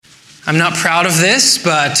I'm not proud of this,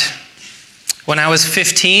 but when I was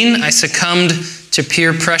 15, I succumbed to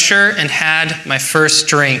peer pressure and had my first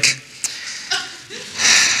drink.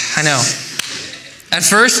 I know. At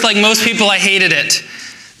first, like most people, I hated it.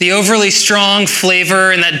 The overly strong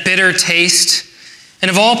flavor and that bitter taste.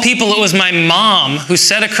 And of all people, it was my mom who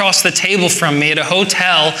sat across the table from me at a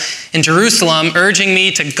hotel in Jerusalem, urging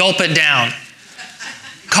me to gulp it down.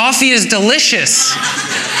 Coffee is delicious,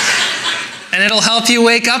 and it'll help you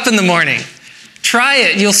wake up in the morning. Try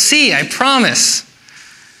it, you'll see, I promise.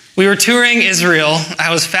 We were touring Israel.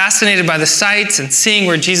 I was fascinated by the sights and seeing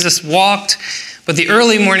where Jesus walked, but the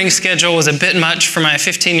early morning schedule was a bit much for my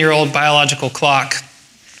 15-year-old biological clock.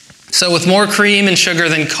 So with more cream and sugar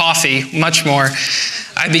than coffee, much more,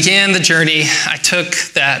 I began the journey. I took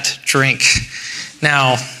that drink.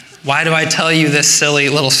 Now, why do I tell you this silly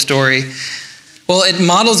little story? Well, it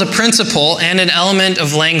models a principle and an element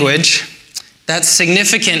of language that's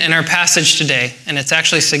significant in our passage today, and it's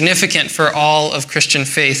actually significant for all of Christian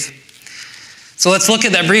faith. So let's look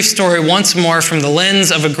at that brief story once more from the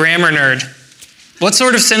lens of a grammar nerd. What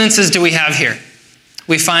sort of sentences do we have here?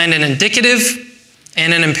 We find an indicative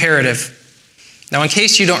and an imperative. Now, in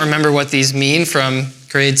case you don't remember what these mean from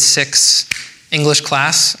grade 6 English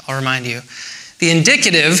class, I'll remind you. The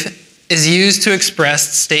indicative is used to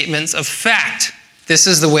express statements of fact. This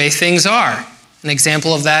is the way things are. An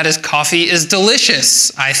example of that is coffee is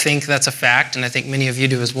delicious. I think that's a fact, and I think many of you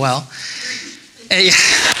do as well.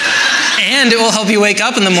 And it will help you wake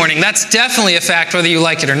up in the morning. That's definitely a fact, whether you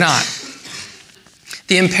like it or not.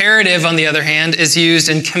 The imperative, on the other hand, is used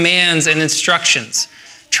in commands and instructions.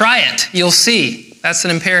 Try it, you'll see. That's an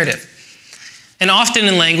imperative. And often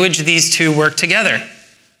in language, these two work together.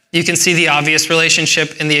 You can see the obvious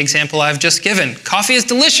relationship in the example I've just given. Coffee is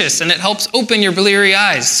delicious, and it helps open your bleary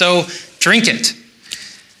eyes, so drink it.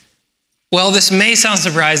 Well, this may sound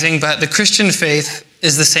surprising, but the Christian faith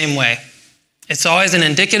is the same way. It's always an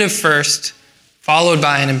indicative first, followed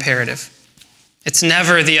by an imperative. It's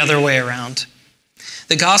never the other way around.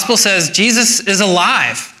 The gospel says Jesus is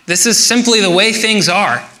alive. This is simply the way things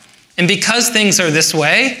are. And because things are this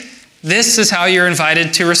way, this is how you're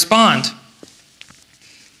invited to respond.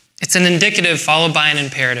 It's an indicative followed by an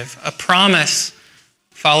imperative, a promise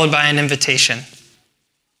followed by an invitation.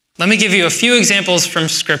 Let me give you a few examples from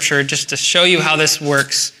Scripture just to show you how this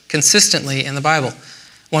works consistently in the Bible.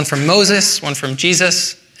 One from Moses, one from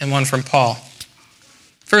Jesus, and one from Paul.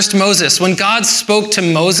 First, Moses. When God spoke to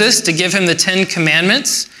Moses to give him the 10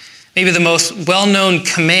 Commandments, maybe the most well-known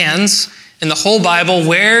commands in the whole Bible,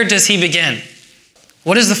 where does he begin?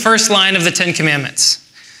 What is the first line of the 10 Commandments?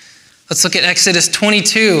 Let's look at Exodus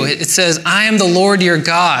 22. It says, I am the Lord your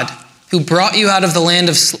God, who brought you out of the land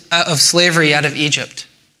of slavery, out of Egypt.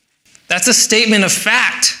 That's a statement of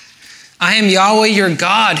fact. I am Yahweh your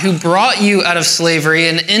God, who brought you out of slavery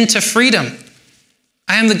and into freedom.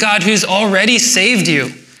 I am the God who's already saved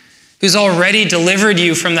you, who's already delivered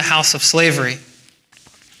you from the house of slavery.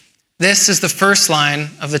 This is the first line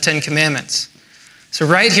of the 10 Commandments. So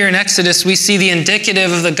right here in Exodus, we see the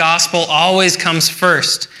indicative of the gospel always comes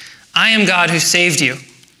first. I am God who saved you.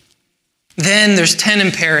 Then there's 10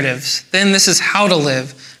 imperatives. Then this is how to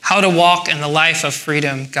live, how to walk in the life of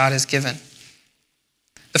freedom God has given.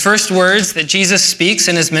 The first words that Jesus speaks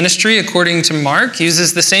in his ministry, according to Mark,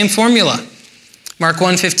 uses the same formula. Mark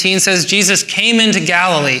 1:15 says, Jesus came into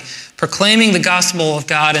Galilee, proclaiming the gospel of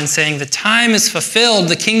God and saying, the time is fulfilled,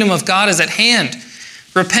 the kingdom of God is at hand.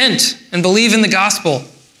 Repent and believe in the gospel.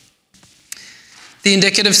 The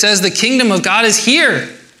indicative says, the kingdom of God is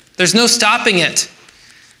here. There's no stopping it.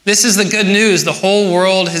 This is the good news. The whole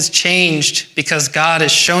world has changed because God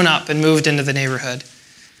has shown up and moved into the neighborhood.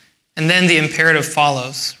 And then the imperative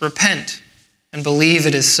follows. Repent and believe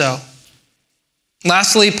it is so.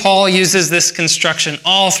 Lastly, Paul uses this construction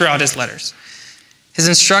all throughout his letters. His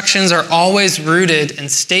instructions are always rooted in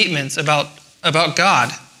statements about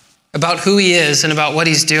God, about who he is and about what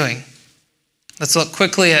he's doing. Let's look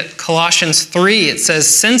quickly at Colossians 3. It says,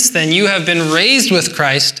 since then you have been raised with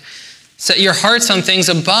Christ. Set your hearts on things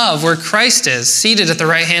above where Christ is, seated at the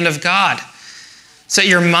right hand of God. Set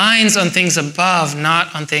your minds on things above,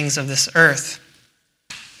 not on things of this earth.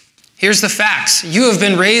 Here's the facts. You have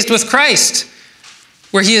been raised with Christ,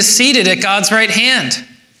 where he is seated at God's right hand.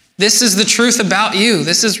 This is the truth about you.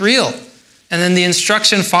 This is real. And then the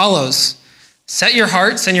instruction follows. Set your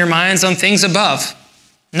hearts and your minds on things above,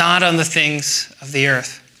 not on the things of the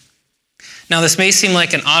earth. Now, this may seem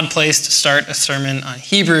like an odd place to start a sermon on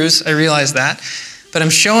Hebrews. I realize that. But I'm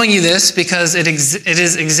showing you this because it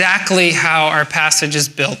is exactly how our passage is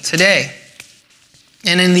built today.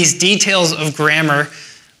 And in these details of grammar,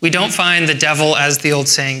 We don't find the devil, as the old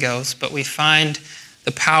saying goes, but we find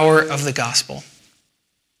the power of the gospel.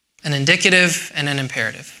 An indicative and an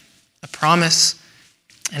imperative. A promise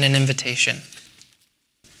and an invitation.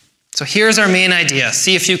 So here's our main idea.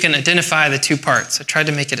 See if you can identify the two parts. I tried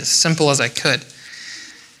to make it as simple as I could.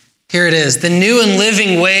 Here it is. The new and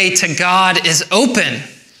living way to God is open.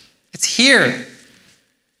 It's here.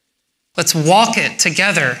 Let's walk it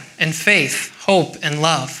together in faith, hope, and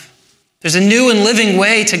love. There's a new and living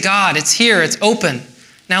way to God. It's here. It's open.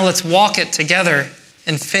 Now let's walk it together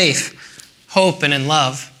in faith, hope, and in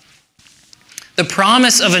love. The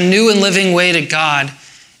promise of a new and living way to God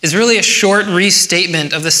is really a short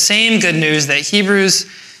restatement of the same good news that Hebrews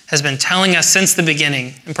has been telling us since the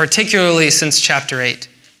beginning, and particularly since chapter 8.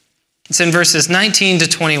 It's in verses 19 to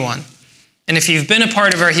 21. And if you've been a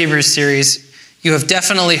part of our Hebrews series, you have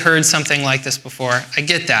definitely heard something like this before. I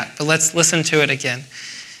get that, but let's listen to it again.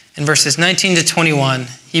 In verses 19 to 21,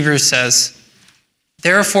 Hebrews says,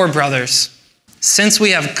 "Therefore, brothers, since we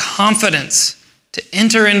have confidence to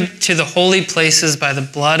enter into the holy places by the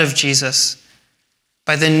blood of Jesus,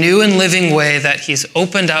 by the new and living way that he's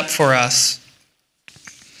opened up for us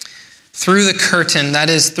through the curtain, that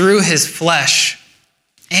is, through his flesh,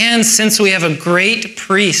 and since we have a great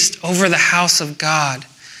priest over the house of God."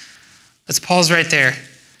 Let's pause right there.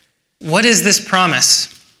 What is this promise?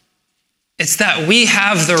 It's that we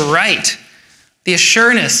have the right, the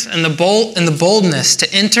assurance, and the boldness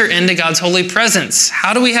to enter into God's holy presence.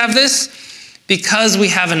 How do we have this? Because we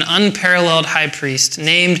have an unparalleled high priest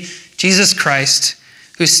named Jesus Christ,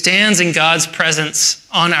 who stands in God's presence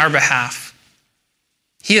on our behalf.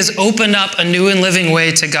 He has opened up a new and living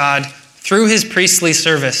way to God through his priestly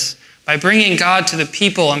service, by bringing God to the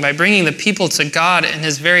people and by bringing the people to God in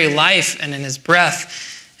his very life and in his breath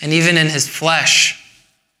and even in his flesh.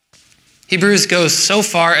 Hebrews goes so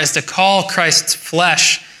far as to call Christ's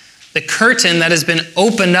flesh the curtain that has been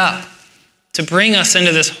opened up to bring us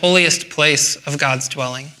into this holiest place of God's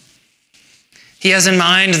dwelling. He has in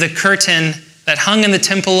mind the curtain that hung in the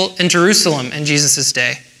temple in Jerusalem in Jesus'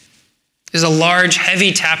 day. It was a large,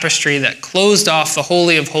 heavy tapestry that closed off the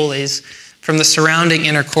Holy of Holies from the surrounding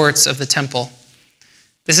inner courts of the temple.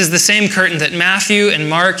 This is the same curtain that Matthew and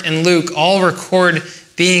Mark and Luke all record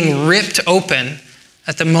being ripped open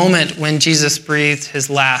at the moment when Jesus breathed his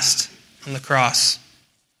last on the cross.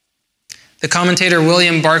 The commentator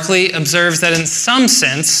William Barclay observes that in some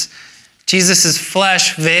sense, Jesus'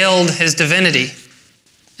 flesh veiled his divinity.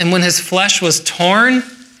 And when his flesh was torn,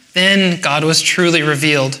 then God was truly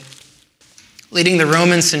revealed, leading the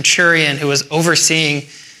Roman centurion who was overseeing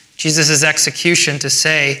Jesus' execution to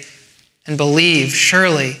say and believe,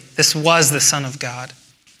 surely this was the Son of God.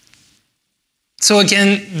 So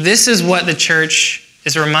again, this is what the church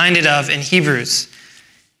is reminded of in Hebrews.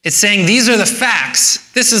 It's saying these are the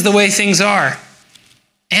facts. This is the way things are.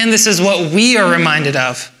 And this is what we are reminded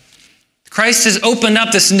of. Christ has opened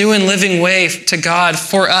up this new and living way to God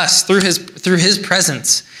for us through his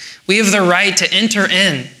presence. We have the right to enter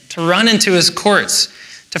in, to run into his courts,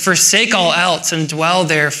 to forsake all else and dwell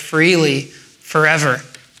there freely forever.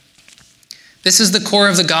 This is the core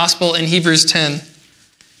of the gospel in Hebrews 10,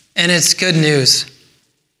 and it's good news.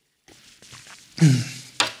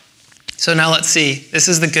 So now let's see. This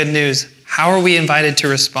is the good news. How are we invited to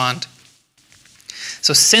respond?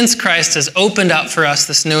 So since Christ has opened up for us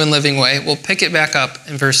this new and living way, we'll pick it back up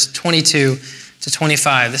in verse 22 to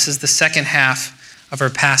 25. This is the second half of our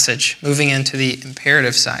passage, moving into the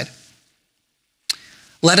imperative side.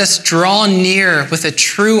 Let us draw near with a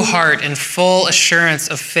true heart and full assurance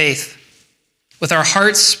of faith, with our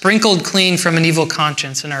hearts sprinkled clean from an evil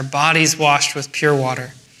conscience and our bodies washed with pure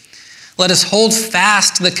water. Let us hold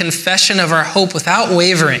fast the confession of our hope without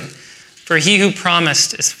wavering, for he who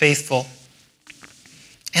promised is faithful.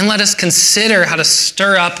 And let us consider how to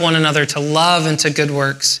stir up one another to love and to good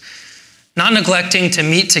works, not neglecting to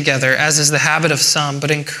meet together, as is the habit of some,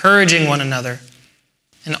 but encouraging one another,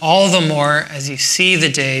 and all the more as you see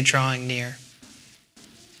the day drawing near.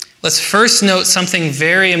 Let's first note something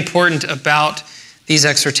very important about these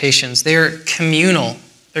exhortations. They are communal.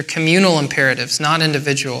 They're communal imperatives, not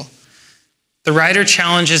individual. The writer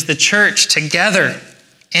challenges the church together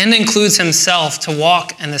and includes himself to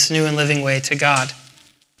walk in this new and living way to God.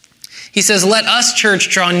 He says, let us, church,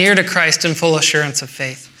 draw near to Christ in full assurance of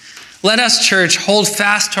faith. Let us, church, hold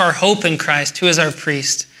fast to our hope in Christ, who is our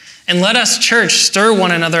priest. And let us, church, stir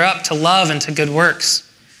one another up to love and to good works.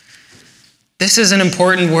 This is an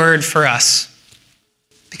important word for us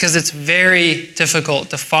because it's very difficult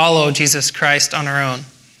to follow Jesus Christ on our own.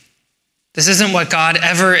 This isn't what God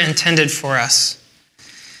ever intended for us.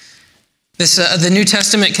 The New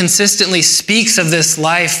Testament consistently speaks of this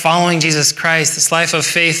life following Jesus Christ, this life of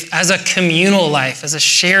faith, as a communal life, as a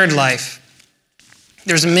shared life.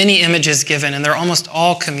 There's many images given, and they're almost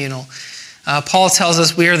all communal. Paul tells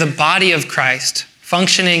us we are the body of Christ,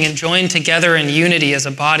 functioning and joined together in unity as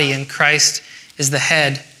a body, and Christ is the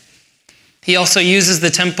head. He also uses the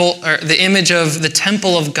temple, or the image of the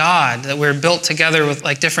temple of God, that we're built together with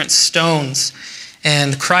like different stones,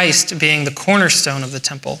 and Christ being the cornerstone of the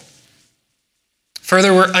temple.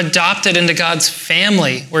 Further, we're adopted into God's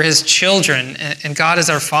family. We're his children, and God is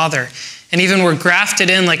our Father. And even we're grafted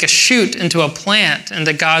in like a shoot into a plant,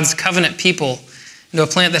 into God's covenant people, into a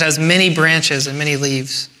plant that has many branches and many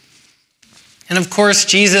leaves. And of course,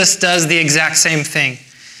 Jesus does the exact same thing.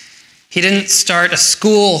 He didn't start a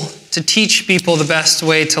school to teach people the best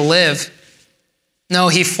way to live. No,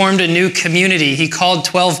 he formed a new community. He called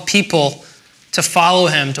 12 people to follow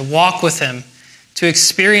him, to walk with him, to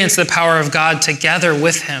experience the power of God together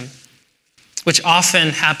with him, which often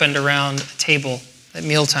happened around a table at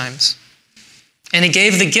mealtimes. And he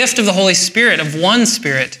gave the gift of the Holy Spirit, of one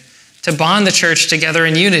Spirit, to bond the church together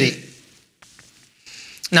in unity.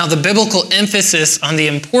 Now, the biblical emphasis on the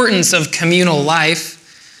importance of communal life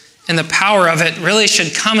and the power of it really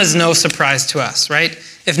should come as no surprise to us, right?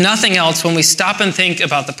 If nothing else, when we stop and think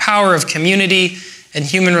about the power of community and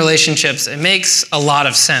human relationships, it makes a lot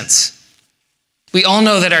of sense. We all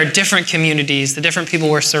know that our different communities, the different people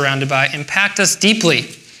we're surrounded by, impact us deeply.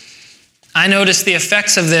 I notice the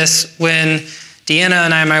effects of this when Deanna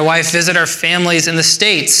and I, my wife, visit our families in the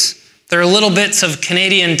States. There are little bits of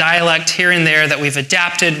Canadian dialect here and there that we've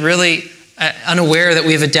adapted, really unaware that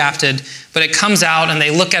we've adapted, but it comes out and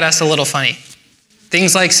they look at us a little funny.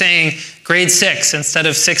 Things like saying grade 6 instead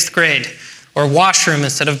of 6th grade, or washroom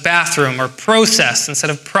instead of bathroom, or process instead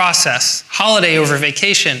of process, holiday over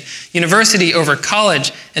vacation, university over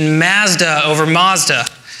college, and Mazda over Mazda.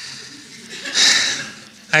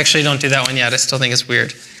 I actually don't do that one yet. I still think it's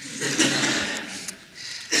weird.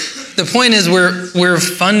 The point is we're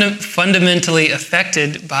fundamentally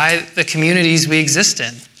affected by the communities we exist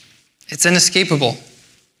in. It's inescapable.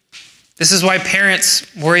 This is why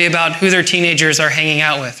parents worry about who their teenagers are hanging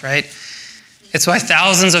out with, right? It's why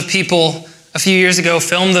thousands of people a few years ago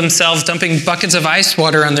filmed themselves dumping buckets of ice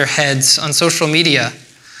water on their heads on social media.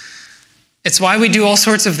 It's why we do all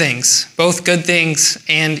sorts of things, both good things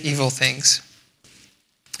and evil things.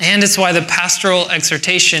 And it's why the pastoral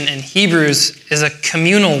exhortation in Hebrews is a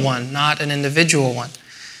communal one, not an individual one.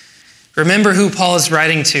 Remember who Paul is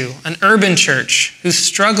writing to, an urban church who's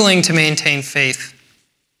struggling to maintain faith.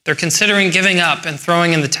 They're considering giving up and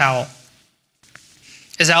throwing in the towel.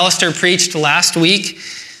 As Alistair preached last week,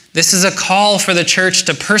 this is a call for the church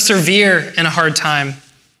to persevere in a hard time,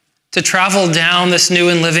 to travel down this new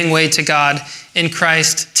and living way to God in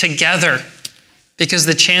Christ together, because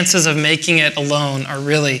the chances of making it alone are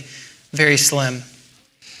really very slim.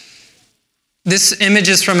 This image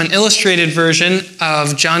is from an illustrated version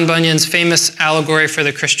of John Bunyan's famous allegory for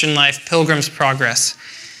the Christian life, Pilgrim's Progress.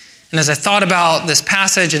 And as I thought about this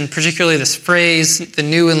passage, and particularly this phrase, the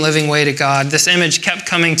new and living way to God, this image kept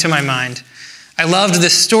coming to my mind. I loved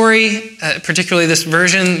this story, particularly this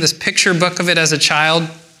version, this picture book of it as a child.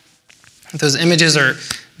 Those images are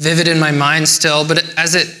vivid in my mind still, but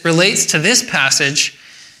as it relates to this passage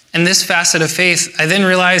and this facet of faith, I then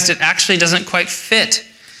realized it actually doesn't quite fit.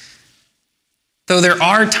 Though there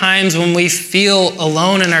are times when we feel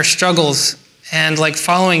alone in our struggles, and like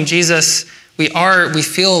following Jesus, we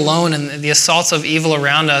feel alone, and the assaults of evil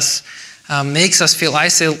around us makes us feel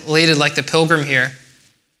isolated like the pilgrim here.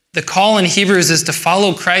 The call in Hebrews is to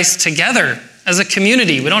follow Christ together as a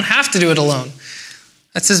community. We don't have to do it alone.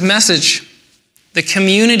 That's his message. The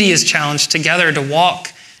community is challenged together to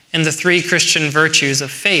walk in the three Christian virtues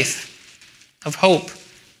of faith, of hope,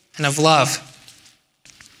 and of love.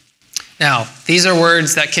 Now, these are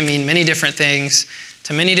words that can mean many different things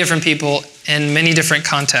to many different people in many different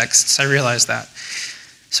contexts. I realize that.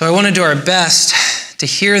 So I want to do our best to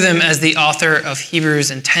hear them as the author of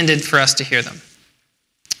Hebrews intended for us to hear them.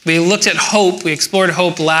 We looked at hope. We explored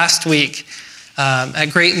hope last week at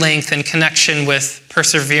great length in connection with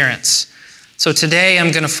perseverance. So today I'm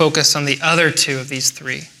going to focus on the other two of these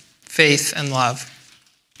three, faith and love.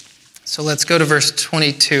 So let's go to verse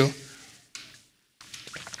 22.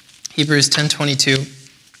 Hebrews 10:22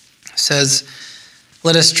 says,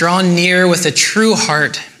 "Let us draw near with a true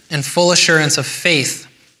heart and full assurance of faith,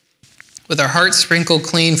 with our hearts sprinkled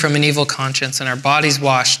clean from an evil conscience and our bodies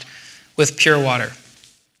washed with pure water."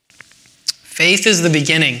 Faith is the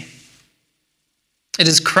beginning. It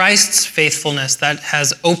is Christ's faithfulness that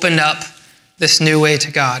has opened up this new way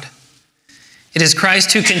to God. It is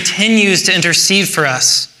Christ who continues to intercede for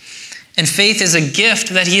us. And faith is a gift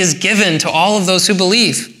that he has given to all of those who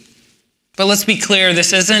believe. But let's be clear,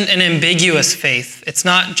 this isn't an ambiguous faith. It's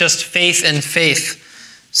not just faith in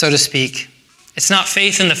faith, so to speak. It's not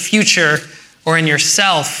faith in the future or in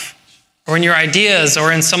yourself or in your ideas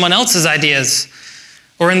or in someone else's ideas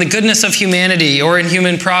or in the goodness of humanity or in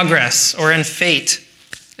human progress or in fate.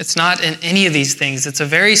 It's not in any of these things. It's a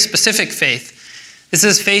very specific faith. This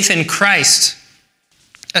is faith in Christ,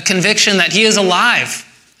 a conviction that he is alive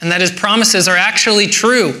and that his promises are actually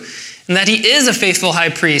true, and that he is a faithful high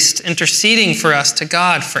priest interceding for us to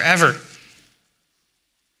God forever.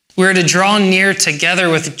 We are to draw near together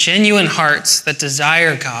with genuine hearts that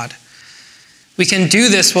desire God. We can do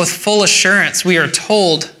this with full assurance, we are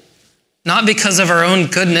told, not because of our own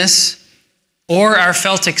goodness or our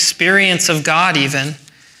felt experience of God even,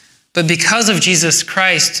 but because of Jesus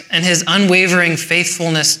Christ and his unwavering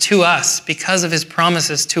faithfulness to us, because of his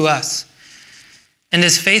promises to us. And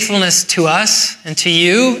his faithfulness to us and to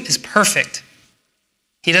you is perfect.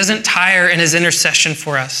 He doesn't tire in his intercession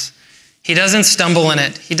for us. He doesn't stumble in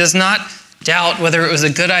it. He does not doubt whether it was a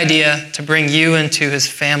good idea to bring you into his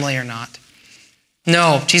family or not.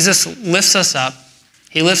 No, Jesus lifts us up.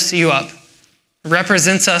 He lifts you up,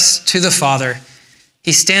 represents us to the Father.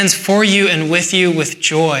 He stands for you and with you with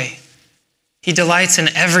joy. He delights in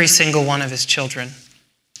every single one of his children.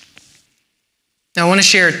 Now, I want to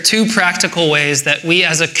share two practical ways that we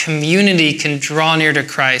as a community can draw near to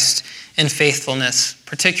Christ in faithfulness,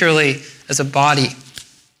 particularly as a body.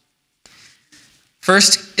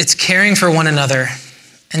 First, it's caring for one another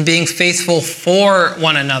and being faithful for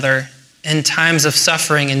one another in times of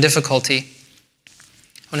suffering and difficulty.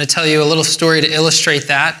 I want to tell you a little story to illustrate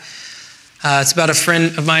that. It's about a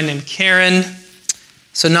friend of mine named Karen.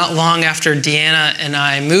 So not long after Deanna and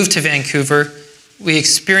I moved to Vancouver, we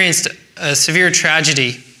experienced a severe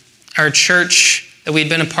tragedy. Our church that we'd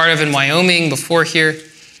been a part of in Wyoming before here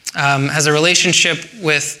has a relationship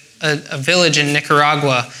with a village in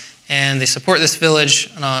Nicaragua, and they support this village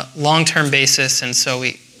on a long-term basis. And so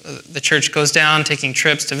the church goes down, taking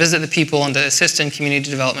trips to visit the people and to assist in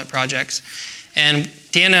community development projects. And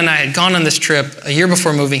Deanna and I had gone on this trip a year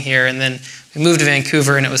before moving here, and then we moved to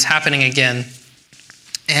Vancouver, and it was happening again.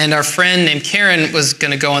 And our friend named Karen was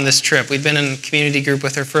going to go on this trip. We'd been in a community group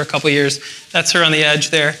with her for a couple years. That's her on the edge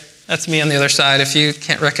there. That's me on the other side, if you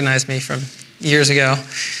can't recognize me from years ago.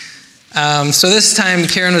 So this time,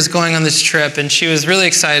 Karen was going on this trip, and she was really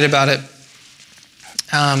excited about it.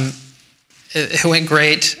 It went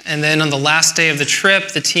great. And then on the last day of the trip,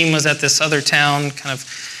 the team was at this other town, kind of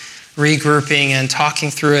regrouping and talking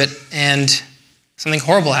through it, and something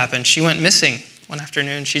horrible happened. She went missing one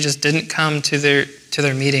afternoon. She just didn't come to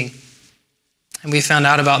their meeting. And we found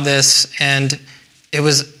out about this, and it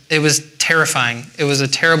was terrifying. It was a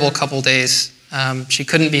terrible couple days. She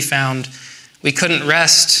couldn't be found. We couldn't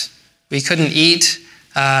rest. We couldn't eat.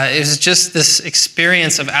 It was just this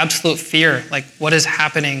experience of absolute fear. Like, what is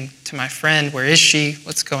happening to my friend? Where is she?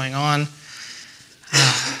 What's going on?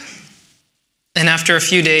 And after a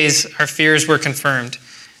few days, our fears were confirmed.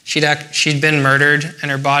 She'd been murdered, and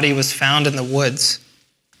her body was found in the woods.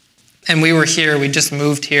 And we were here. We just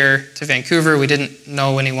moved here to Vancouver. We didn't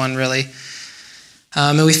know anyone really.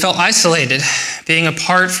 And we felt isolated, being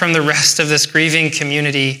apart from the rest of this grieving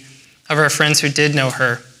community of our friends who did know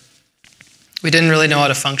her. We didn't really know how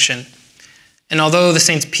to function. And although the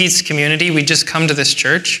St. Pete's community, we just come to this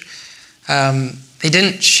church, they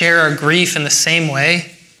didn't share our grief in the same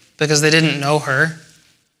way because they didn't know her.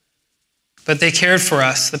 But they cared for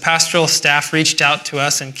us. The pastoral staff reached out to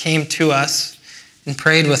us and came to us and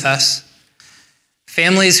prayed with us.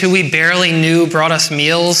 Families who we barely knew brought us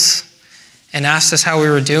meals and asked us how we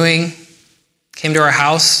were doing, came to our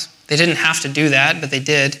house. They didn't have to do that, but they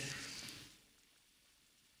did.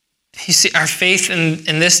 You see, our faith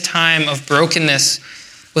in this time of brokenness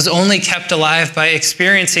was only kept alive by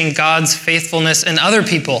experiencing God's faithfulness in other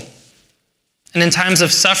people. And in times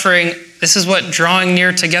of suffering, this is what drawing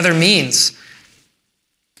near together means.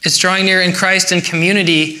 It's drawing near in Christ, and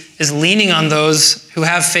community is leaning on those who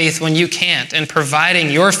have faith when you can't, and providing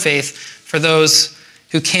your faith for those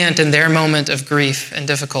who can't in their moment of grief and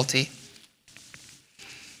difficulty.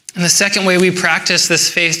 And the second way we practice this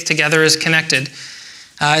faith together is connected.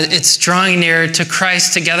 It's drawing near to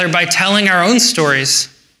Christ together by telling our own stories.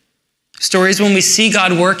 Stories when we see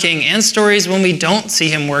God working, and stories when we don't see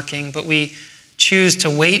him working, but we choose to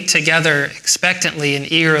wait together expectantly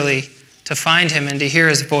and eagerly to find him and to hear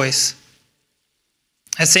his voice.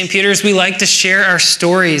 At St. Peter's, we like to share our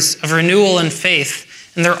stories of renewal and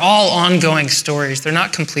faith, and they're all ongoing stories. They're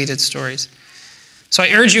not completed stories. So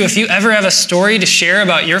I urge you, if you ever have a story to share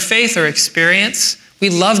about your faith or experience,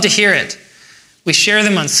 we'd love to hear it. We share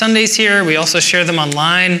them on Sundays here. We also share them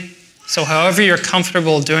online. So however you're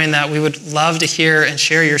comfortable doing that, we would love to hear and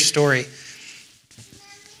share your story.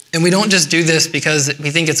 And we don't just do this because we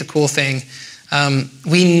think it's a cool thing.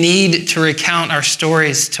 We need to recount our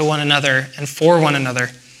stories to one another and for one another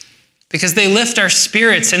because they lift our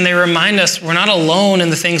spirits and they remind us we're not alone in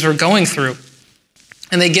the things we're going through.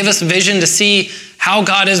 And they give us vision to see how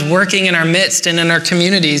God is working in our midst and in our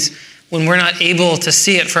communities when we're not able to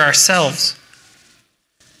see it for ourselves.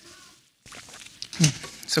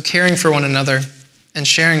 So caring for one another and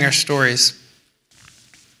sharing our stories.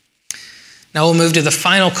 Now we'll move to the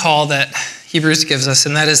final call that Hebrews gives us,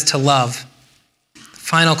 and that is to love. The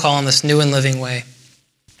final call in this new and living way.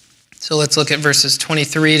 So let's look at verses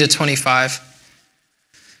 23 to 25.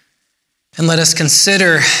 And let us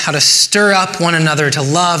consider how to stir up one another to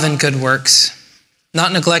love and good works,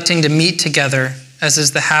 not neglecting to meet together, as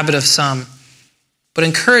is the habit of some, but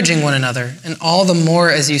encouraging one another, and all the more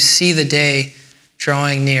as you see the day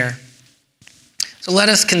drawing near. So let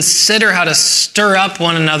us consider how to stir up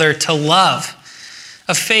one another to love.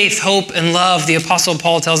 Of faith, hope, and love, the Apostle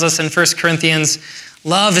Paul tells us in 1 Corinthians,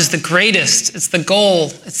 love is the greatest. It's the goal.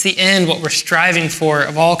 It's the end, what we're striving for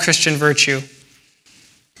of all Christian virtue.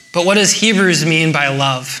 But what does Hebrews mean by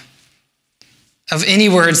love? Of any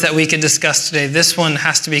words that we could discuss today, this one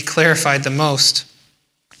has to be clarified the most.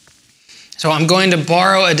 So I'm going to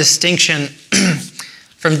borrow a distinction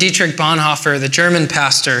from Dietrich Bonhoeffer, the German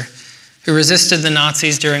pastor who resisted the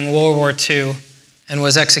Nazis during World War II and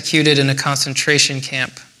was executed in a concentration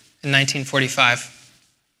camp in 1945.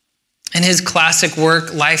 In his classic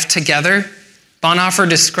work, Life Together, Bonhoeffer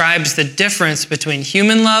describes the difference between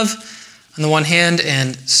human love on the one hand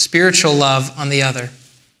and spiritual love on the other.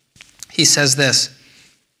 He says this,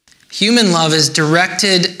 human love is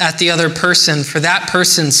directed at the other person for that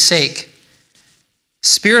person's sake.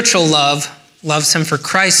 Spiritual love loves him for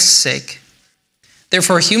Christ's sake.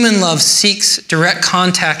 Therefore, human love seeks direct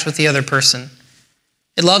contact with the other person.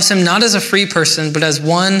 It loves him not as a free person, but as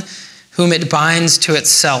one whom it binds to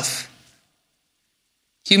itself.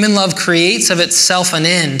 Human love creates of itself an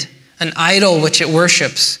end, an idol which it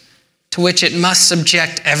worships, to which it must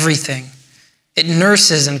subject everything. It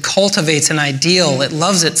nurses and cultivates an ideal. It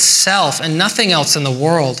loves itself and nothing else in the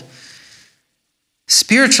world.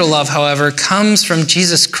 Spiritual love, however, comes from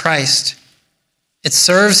Jesus Christ. It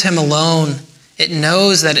serves him alone. It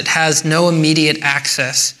knows that it has no immediate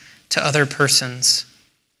access to other persons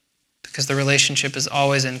because the relationship is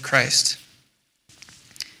always in Christ.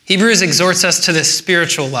 Hebrews exhorts us to this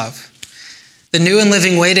spiritual love. The new and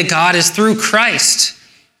living way to God is through Christ,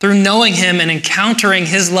 through knowing him and encountering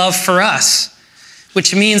his love for us,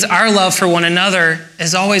 which means our love for one another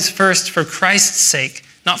is always first for Christ's sake,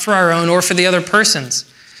 not for our own or for the other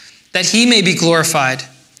person's, that he may be glorified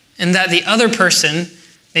and that the other person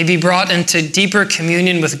may be brought into deeper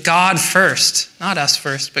communion with God first, not us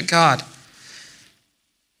first, but God.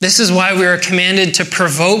 This is why we are commanded to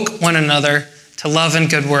provoke one another to love and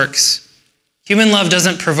good works. Human love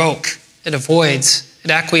doesn't provoke, it avoids, it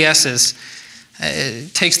acquiesces.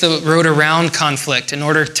 It takes the road around conflict in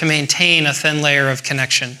order to maintain a thin layer of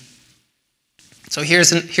connection. So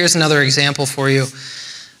here's another example for you.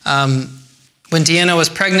 When Deanna was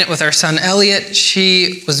pregnant with our son Elliot,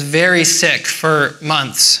 she was very sick for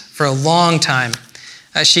months, for a long time.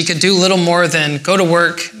 She could do little more than go to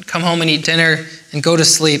work, come home and eat dinner, and go to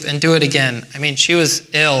sleep and do it again. I mean, she was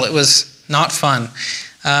ill. It was not fun.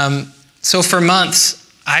 So for months,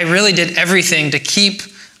 I really did everything to keep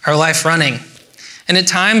our life running. And at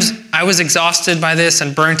times, I was exhausted by this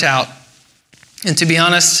and burnt out. And to be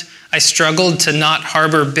honest, I struggled to not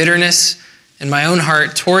harbor bitterness in my own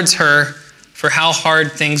heart towards her for how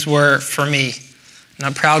hard things were for me. I'm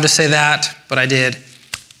not proud to say that, but I did.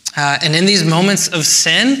 And in these moments of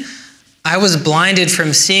sin, I was blinded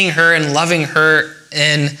from seeing her and loving her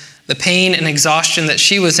in the pain and exhaustion that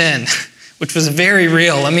she was in, which was very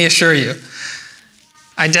real, let me assure you.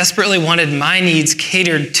 I desperately wanted my needs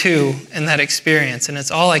catered to in that experience, and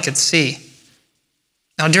it's all I could see.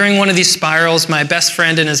 Now, during one of these spirals, my best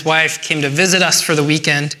friend and his wife came to visit us for the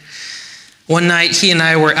weekend. One night, he and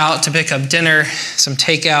I were out to pick up dinner, some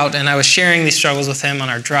takeout, and I was sharing these struggles with him on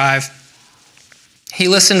our drive. He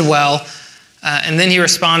listened well, and then he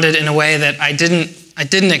responded in a way that I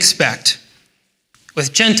didn't expect.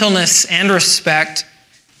 With gentleness and respect,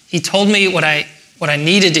 he told me what I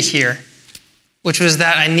needed to hear, which was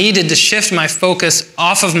that I needed to shift my focus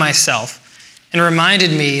off of myself, and reminded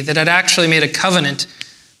me that I'd actually made a covenant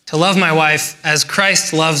to love my wife as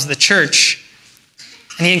Christ loves the church,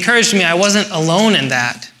 And he encouraged me I wasn't alone in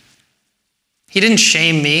that. He didn't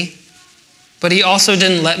shame me, but he also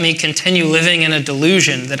didn't let me continue living in a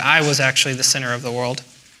delusion that I was actually the center of the world.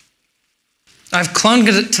 I've clung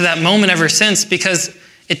to that moment ever since because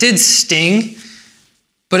it did sting,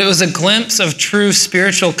 but it was a glimpse of true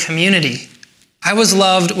spiritual community. I was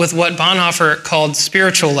loved with what Bonhoeffer called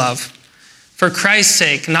spiritual love. For Christ's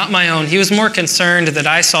sake, not my own. He was more concerned that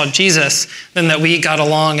I saw Jesus than that we got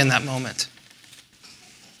along in that moment.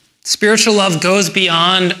 Spiritual love goes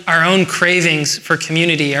beyond our own cravings for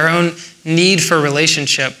community, our own need for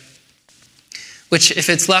relationship, which,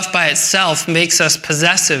 if it's left by itself, makes us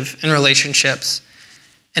possessive in relationships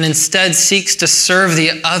and instead seeks to serve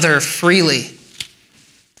the other freely.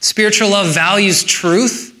 Spiritual love values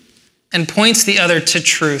truth and points the other to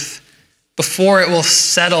truth before it will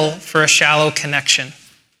settle for a shallow connection.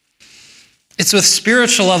 It's with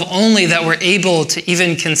spiritual love only that we're able to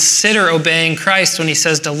even consider obeying Christ when he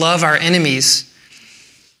says to love our enemies.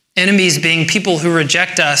 Enemies being people who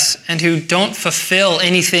reject us and who don't fulfill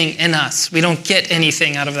anything in us. We don't get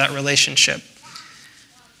anything out of that relationship.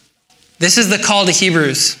 This is the call to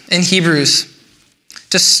Hebrews,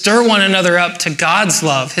 to stir one another up to God's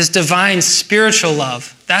love, his divine spiritual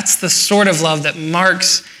love. That's the sort of love that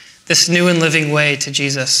marks this new and living way to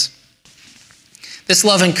Jesus. This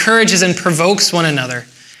love encourages and provokes one another,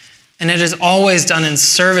 and it is always done in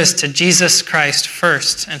service to Jesus Christ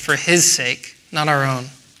first and for his sake, not our own.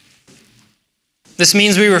 This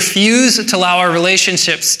means we refuse to allow our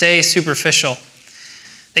relationships stay superficial.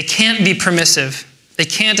 They can't be permissive. They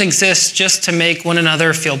can't exist just to make one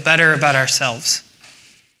another feel better about ourselves.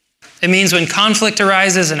 It means when conflict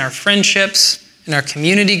arises in our friendships, in our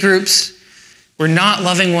community groups, we're not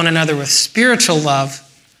loving one another with spiritual love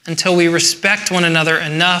until we respect one another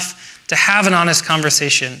enough to have an honest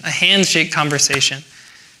conversation, a handshake conversation,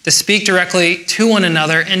 to speak directly to one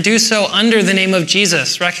another and do so under the name of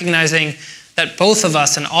Jesus, recognizing that both of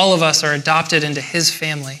us and all of us are adopted into his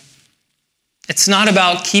family. It's not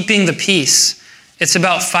about keeping the peace. It's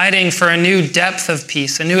about fighting for a new depth of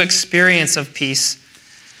peace, a new experience of peace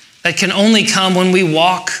that can only come when we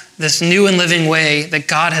walk this new and living way that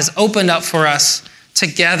God has opened up for us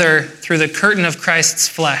together through the curtain of Christ's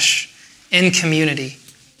flesh in community.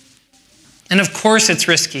 And of course it's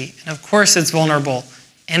risky, and of course it's vulnerable,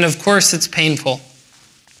 and of course it's painful.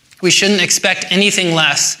 We shouldn't expect anything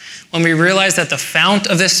less when we realize that the fount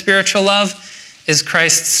of this spiritual love is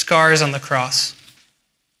Christ's scars on the cross.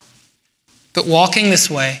 But walking this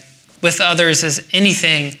way with others is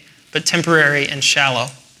anything but temporary and shallow.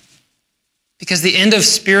 Because the end of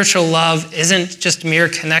spiritual love isn't just mere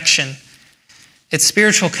connection. It's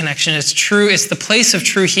spiritual connection. It's true. It's the place of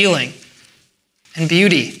true healing and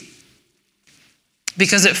beauty.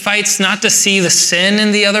 Because it fights not to see the sin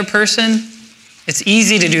in the other person. It's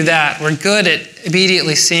easy to do that. We're good at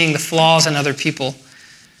immediately seeing the flaws in other people.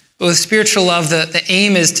 But with spiritual love, the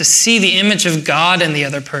aim is to see the image of God in the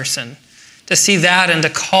other person, to see that and to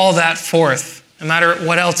call that forth, no matter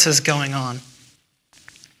what else is going on.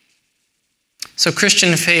 So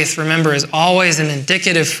Christian faith, remember, is always an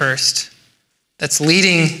indicative first that's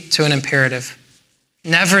leading to an imperative,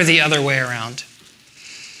 never the other way around.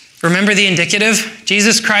 Remember the indicative?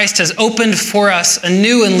 Jesus Christ has opened for us a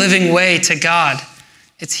new and living way to God.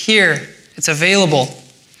 It's here. It's available.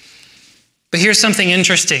 But here's something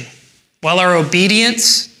interesting. While our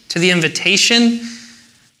obedience to the invitation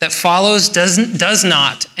that follows does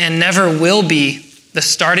not and never will be the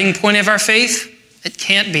starting point of our faith, it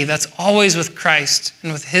can't be. That's always with Christ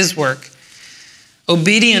and with his work.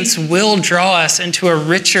 Obedience will draw us into a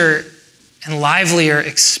richer and livelier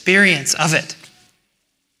experience of it.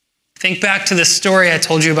 Think back to the story I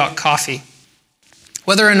told you about coffee.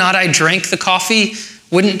 Whether or not I drank the coffee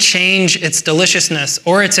wouldn't change its deliciousness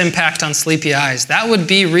or its impact on sleepy eyes. That would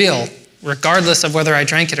be real, regardless of whether I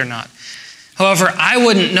drank it or not. However, I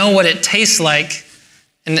wouldn't know what it tastes like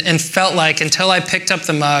and felt like until I picked up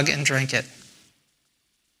the mug and drank it.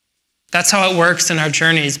 That's how it works in our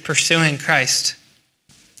journeys pursuing Christ.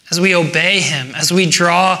 As we obey him, as we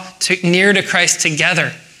draw near to Christ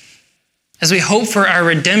together, as we hope for our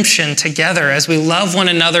redemption together, as we love one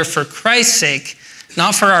another for Christ's sake,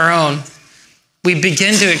 not for our own, we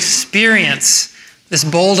begin to experience this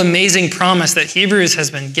bold, amazing promise that Hebrews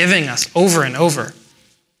has been giving us over and over.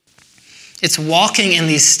 It's walking in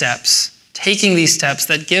these steps, taking these steps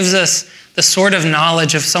that gives us the sort of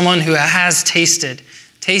knowledge of someone who has tasted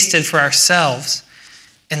for ourselves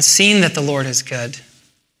and seen that the Lord is good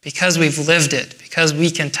because we've lived it, because we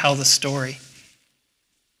can tell the story.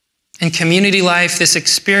 In community life, this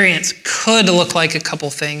experience could look like a couple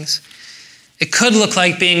things. It could look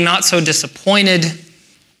like being not so disappointed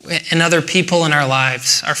in other people in our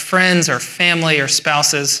lives, our friends, our family, our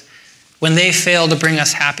spouses, when they fail to bring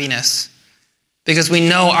us happiness. Because we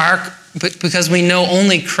know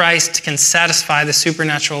only Christ can satisfy the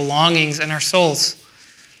supernatural longings in our souls.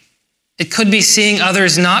 It could be seeing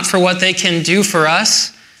others not for what they can do for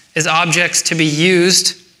us as objects to be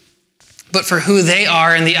used, but for who they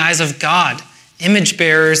are in the eyes of God, image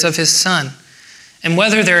bearers of his Son. And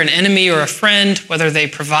whether they're an enemy or a friend, whether they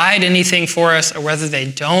provide anything for us or whether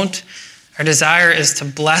they don't, our desire is to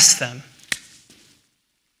bless them.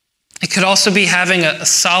 It could also be having a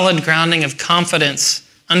solid grounding of confidence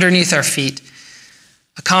underneath our feet,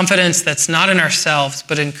 a confidence that's not in ourselves,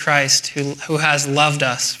 but in Christ, who has loved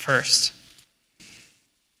us first.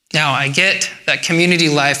 Now, I get that community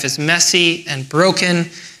life is messy and broken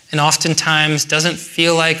and oftentimes doesn't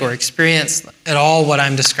feel like or experience at all what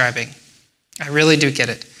I'm describing. I really do get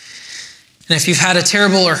it. And if you've had a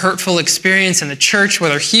terrible or hurtful experience in the church,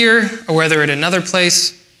 whether here or whether at another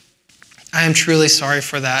place, I am truly sorry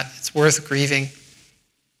for that. It's worth grieving.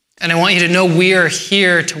 And I want you to know we are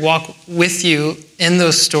here to walk with you in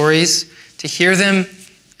those stories, to hear them,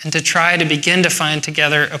 and to try to begin to find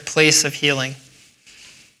together a place of healing.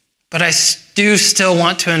 But I do still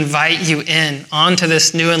want to invite you in onto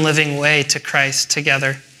this new and living way to Christ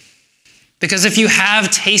together. Because if you have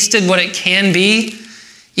tasted what it can be,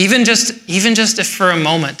 even just if for a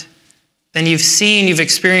moment, then you've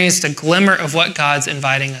experienced a glimmer of what God's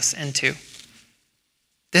inviting us into.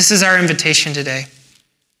 This is our invitation today.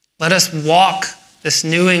 Let us walk this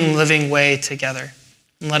new and living way together.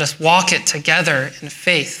 And let us walk it together in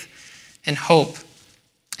faith, in hope,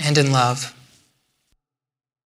 and in love.